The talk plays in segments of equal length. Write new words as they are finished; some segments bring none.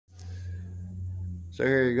So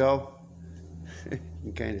here you go. You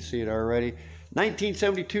can kind of see it already.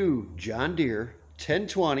 1972 John Deere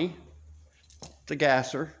 1020. It's a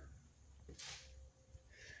gasser.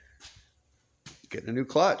 Getting a new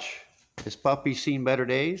clutch. This puppy's seen better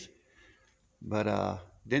days, but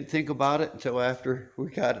didn't think about it until after we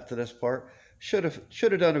got it to this part. Should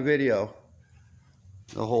have done a video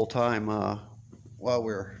the whole time while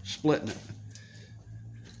we were splitting it.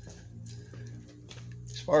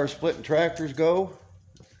 As far as splitting tractors go,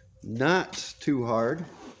 not too hard.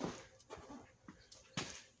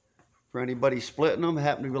 For anybody splitting them,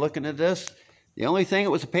 happen to be looking at this, the only thing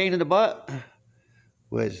that was a pain in the butt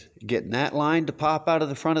was getting that line to pop out of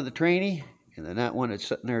the front of the trainee, and then that one that's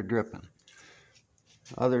sitting there dripping.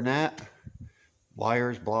 Other than that,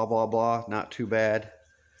 wires, blah, blah, blah, not too bad.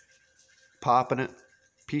 Popping it,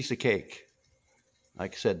 piece of cake.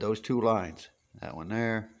 Like I said, those two lines. That one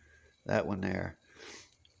there, that one there.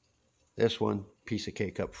 This one, piece of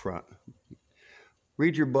cake up front.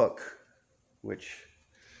 Read your book, which,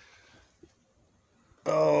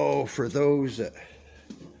 for those that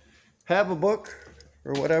have a book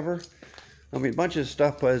or whatever, I mean, a bunch of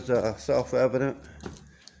stuff was self-evident.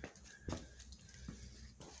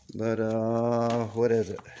 But, what is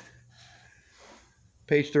it?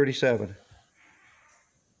 Page 37.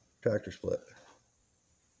 Tractor split.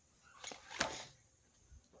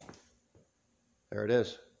 There it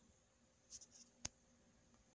is.